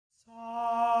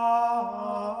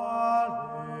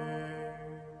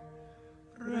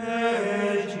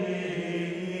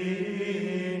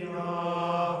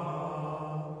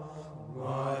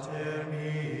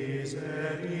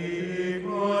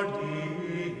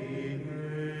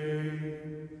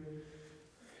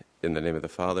In the name of the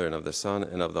Father, and of the Son,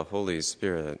 and of the Holy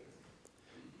Spirit.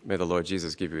 May the Lord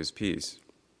Jesus give you his peace.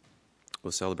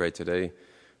 We'll celebrate today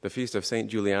the feast of St.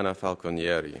 Juliana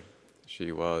Falconieri.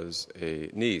 She was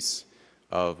a niece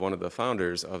of one of the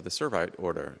founders of the Servite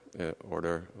order, an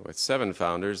order with 7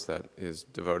 founders that is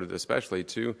devoted especially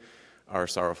to our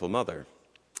sorrowful mother.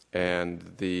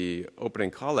 And the opening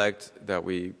collect that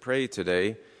we pray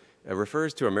today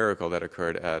refers to a miracle that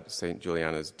occurred at St.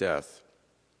 Juliana's death.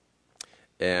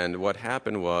 And what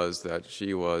happened was that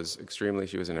she was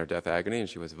in her death agony, and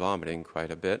she was vomiting quite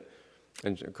a bit,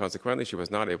 and consequently she was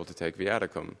not able to take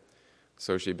viaticum.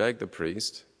 So she begged the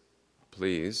priest,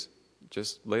 please,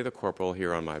 just lay the corporal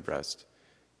here on my breast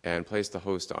and place the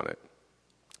host on it.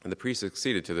 And the priest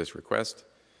acceded to this request,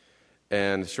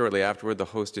 and shortly afterward the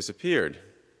host disappeared,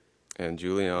 and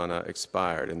Juliana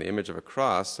expired, and the image of a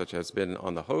cross, such as been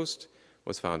on the host,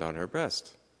 was found on her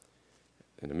breast.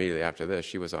 And immediately after this,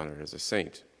 she was honored as a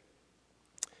saint.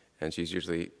 And she's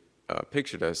usually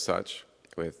pictured as such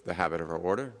with the habit of her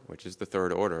order, which is the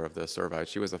 3rd order of the Servite.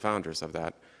 She was the foundress of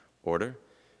that order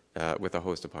with a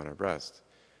host upon her breast.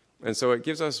 And so it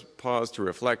gives us pause to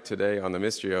reflect today on the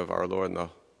mystery of our Lord and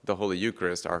the Holy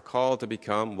Eucharist, our call to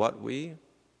become what we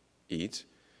eat,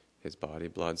 his body,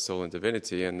 blood, soul, and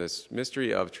divinity, and this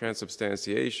mystery of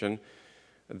transubstantiation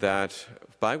that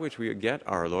by which we get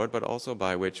our Lord, but also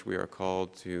by which we are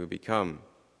called to become.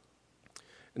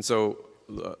 And so,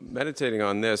 meditating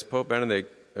on this, Pope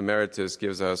Benedict Emeritus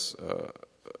gives us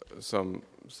some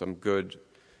good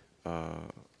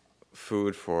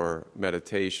food for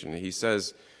meditation. He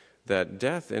says that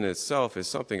death in itself is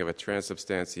something of a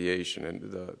transubstantiation,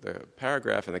 and the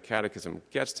paragraph in the Catechism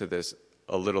gets to this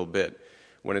a little bit.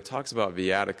 When it talks about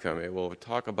viaticum, it will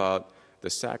talk about the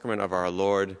sacrament of our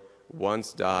Lord,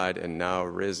 once died and now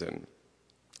risen.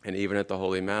 And even at the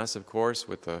Holy Mass, of course,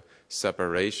 with the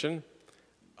separation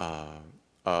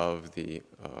of the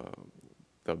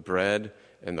bread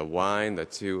and the wine, the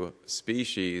 2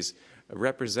 species,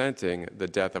 representing the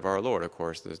death of our Lord. Of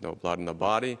course, there's no blood in the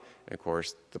body, and of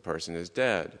course, the person is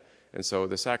dead. And so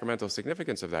the sacramental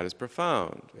significance of that is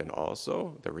profound, and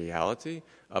also the reality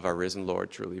of our risen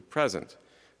Lord truly present.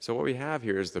 So what we have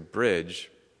here is the bridge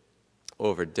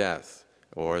over death,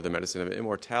 or the medicine of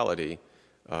immortality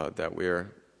that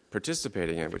we're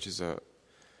participating in, which is, of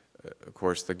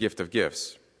course, the gift of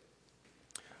gifts.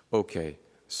 Okay,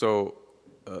 so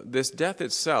this death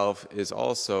itself is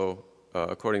also,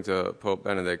 according to Pope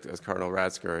Benedict, as Cardinal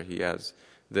Ratzinger, he has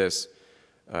this,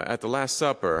 at the Last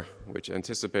Supper, which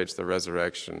anticipates the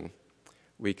resurrection,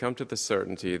 we come to the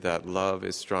certainty that love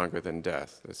is stronger than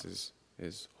death. This is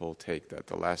his whole take, that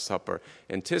the Last Supper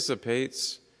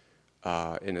anticipates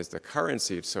and is the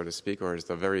currency, so to speak, or is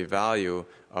the very value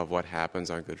of what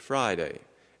happens on Good Friday.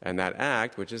 And that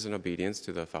act, which is an obedience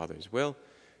to the Father's will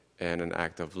and an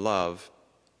act of love,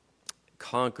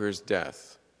 conquers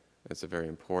death. It's a very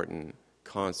important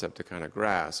concept to kind of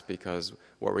grasp, because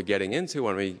what we're getting into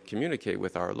when we communicate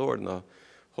with our Lord in the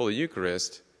Holy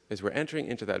Eucharist is we're entering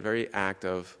into that very act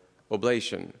of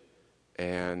oblation,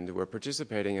 and we're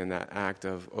participating in that act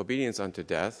of obedience unto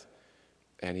death,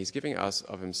 and he's giving us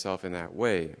of himself in that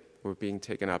way. We're being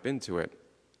taken up into it.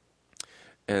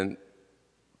 And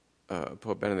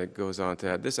Pope Benedict goes on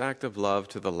to add, this act of love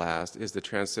to the last is the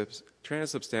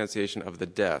transubstantiation of the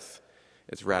death,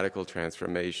 its radical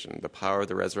transformation, the power of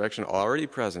the resurrection already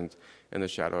present in the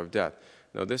shadow of death.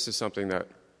 Now, this is something that,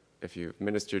 if you've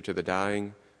ministered to the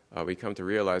dying, we come to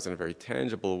realize in a very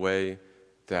tangible way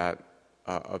that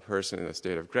a person in a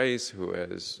state of grace who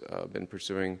has been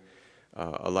pursuing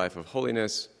a life of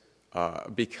holiness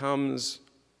becomes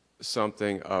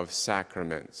something of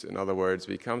sacraments. In other words,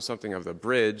 becomes something of the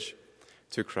bridge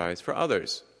to Christ for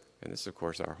others. And this, of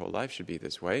course, our whole life should be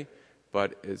this way,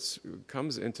 but it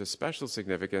comes into special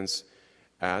significance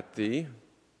at the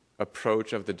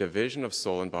approach of the division of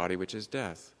soul and body, which is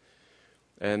death.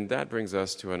 And that brings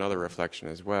us to another reflection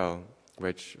as well,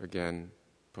 which, again,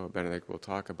 Pope Benedict will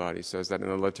talk about. He says that in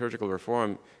the liturgical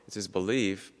reform, it's his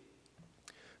belief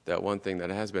that one thing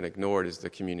that has been ignored is the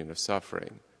communion of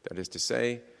suffering. That is to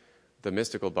say, the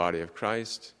mystical body of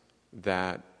Christ,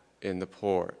 that in the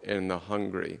poor, in the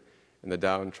hungry, in the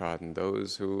downtrodden,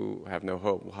 those who have no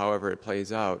hope, however it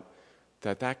plays out,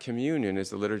 that communion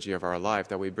is the liturgy of our life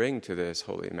that we bring to this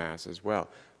Holy Mass as well.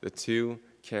 The two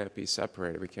can't be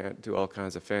separated. We can't do all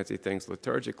kinds of fancy things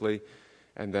liturgically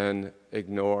and then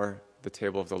ignore the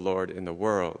table of the Lord in the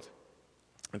world.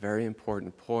 A very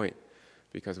important point,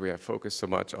 because we have focused so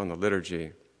much on the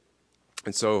liturgy.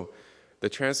 And so the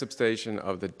transubstantiation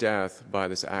of the death by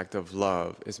this act of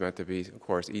love is meant to be, of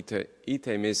course,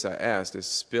 ite missa est, is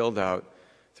spilled out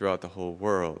throughout the whole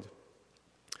world.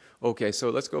 Okay, so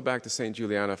let's go back to St.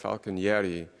 Juliana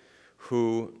Falconieri,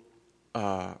 who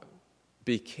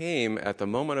became, at the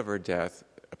moment of her death,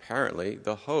 apparently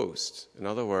the host. In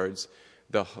other words,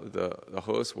 the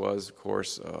host was, of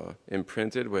course,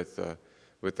 imprinted with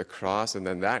the cross, and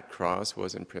then that cross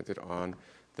was imprinted on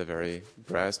the very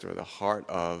breast or the heart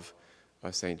of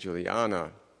St.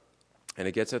 Juliana. And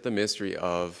it gets at the mystery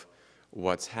of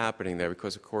what's happening there,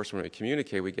 because, of course, when we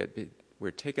communicate,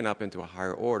 we're taken up into a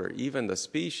higher order. Even the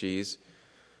species,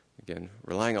 again,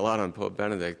 relying a lot on Pope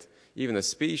Benedict, even the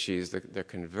species, they're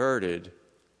converted.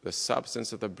 The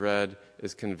substance of the bread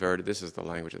is converted. This is the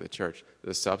language of the Church.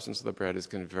 The substance of the bread is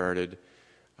converted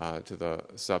to the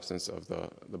substance of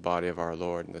the body of our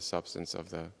Lord, and the substance of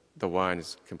the wine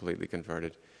is completely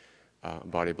converted,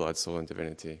 body, blood, soul, and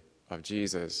divinity of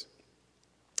Jesus.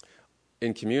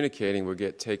 In communicating, we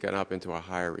get taken up into a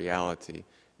higher reality,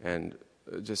 and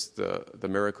just the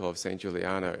miracle of St.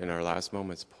 Juliana in our last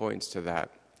moments points to that.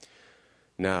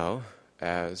 Now,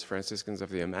 as Franciscans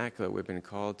of the Immaculate, we've been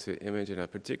called to image in a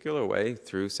particular way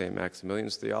through St.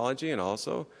 Maximilian's theology and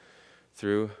also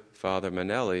through Father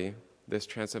Manelli this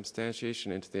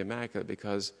transubstantiation into the Immaculate,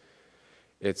 because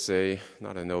it's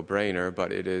not a no-brainer,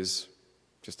 but it is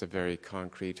just a very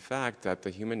concrete fact that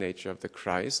the human nature of the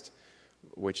Christ,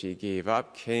 which he gave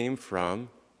up, came from,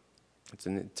 it's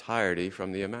an entirety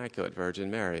from the Immaculate Virgin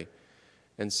Mary.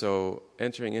 And so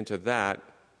entering into that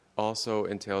also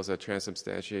entails a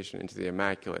transubstantiation into the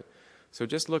Immaculate. So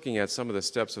just looking at some of the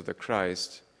steps of the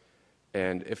Christ,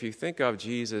 and if you think of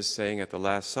Jesus saying at the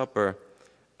Last Supper,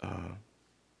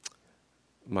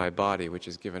 my body, which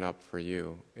is given up for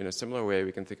you. In a similar way,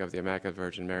 we can think of the Immaculate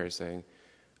Virgin Mary saying,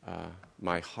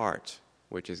 my heart,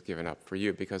 which is given up for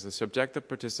you. Because the subjective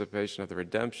participation of the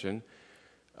redemption,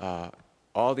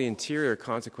 all the interior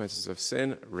consequences of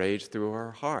sin rage through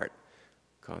our heart.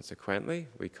 Consequently,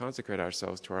 we consecrate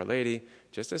ourselves to Our Lady.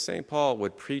 Just as St. Paul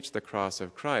would preach the cross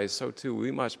of Christ, so too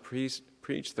we must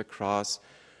preach the cross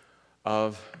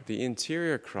of the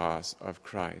interior cross of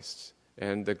Christ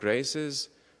and the graces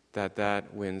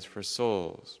that wins for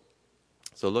souls.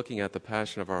 So looking at the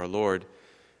Passion of our Lord,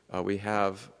 we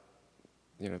have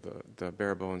the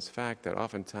bare bones fact that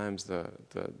oftentimes the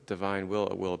divine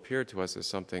will appear to us as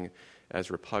something as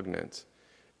repugnant.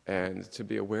 And to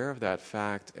be aware of that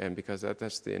fact, and because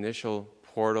that's the initial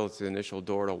portal, it's the initial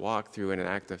door to walk through in an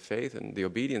act of faith and the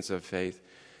obedience of faith,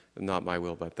 not my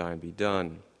will but thine be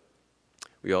done.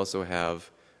 We also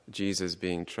have Jesus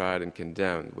being tried and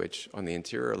condemned, which on the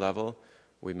interior level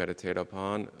we meditate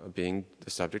upon being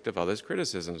the subject of others'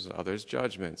 criticisms, others'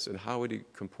 judgments, and how would we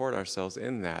comport ourselves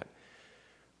in that?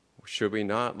 Should we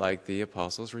not, like the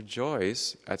apostles,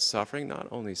 rejoice at suffering not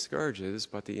only scourges,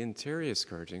 but the interior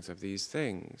scourgings of these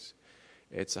things?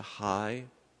 It's a high,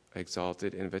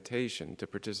 exalted invitation to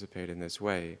participate in this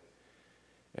way,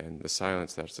 and the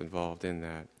silence that's involved in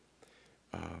that.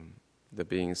 The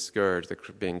being scourged, the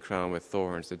being crowned with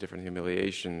thorns, the different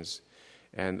humiliations,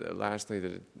 and lastly,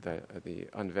 the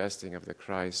unvesting of the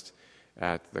Christ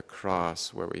at the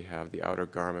cross, where we have the outer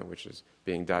garment, which is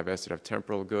being divested of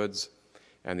temporal goods,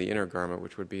 and the inner garment,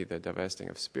 which would be the divesting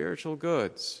of spiritual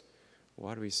goods.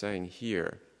 What are we saying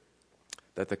here?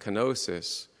 That the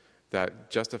kenosis,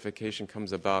 that justification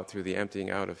comes about through the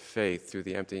emptying out of faith, through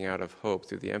the emptying out of hope,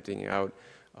 through the emptying out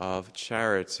of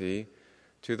charity,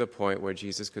 to the point where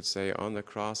Jesus could say on the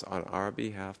cross, on our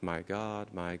behalf, my God,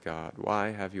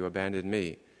 why have you abandoned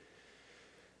me?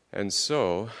 And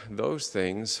so, those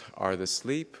things are the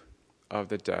sleep of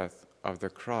the death of the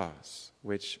cross,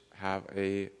 which have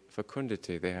a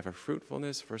fecundity, they have a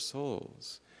fruitfulness for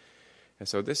souls. And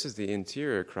so this is the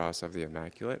interior cross of the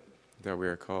Immaculate that we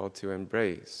are called to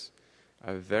embrace.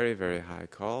 A very, very high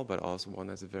call, but also one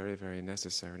that's very, very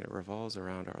necessary, and it revolves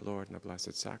around our Lord and the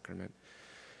Blessed Sacrament.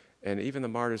 And even the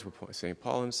martyrs will point, St.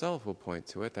 Paul himself will point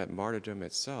to it, that martyrdom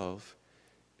itself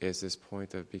is this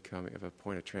point of becoming, of a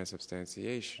point of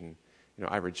transubstantiation.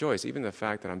 I rejoice, even the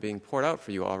fact that I'm being poured out for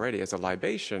you already as a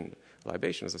libation.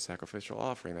 Libation is a sacrificial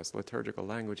offering. That's the liturgical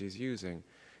language he's using.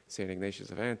 St. Ignatius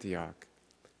of Antioch,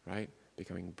 right?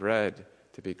 Becoming bread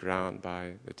to be ground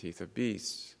by the teeth of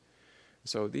beasts.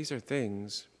 So these are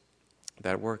things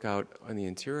that work out on the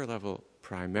interior level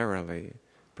primarily.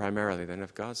 Then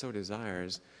if God so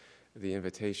desires, the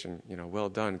invitation, well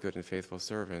done, good and faithful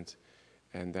servant,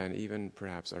 and then even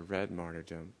perhaps a red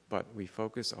martyrdom. But we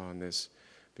focus on this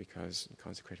because in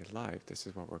consecrated life, this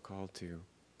is what we're called to.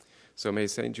 So may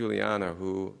St. Juliana,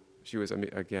 who she was,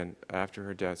 again, after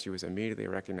her death, she was immediately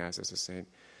recognized as a saint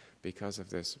because of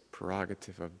this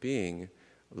prerogative of being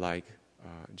like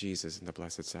Jesus in the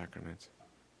Blessed Sacrament.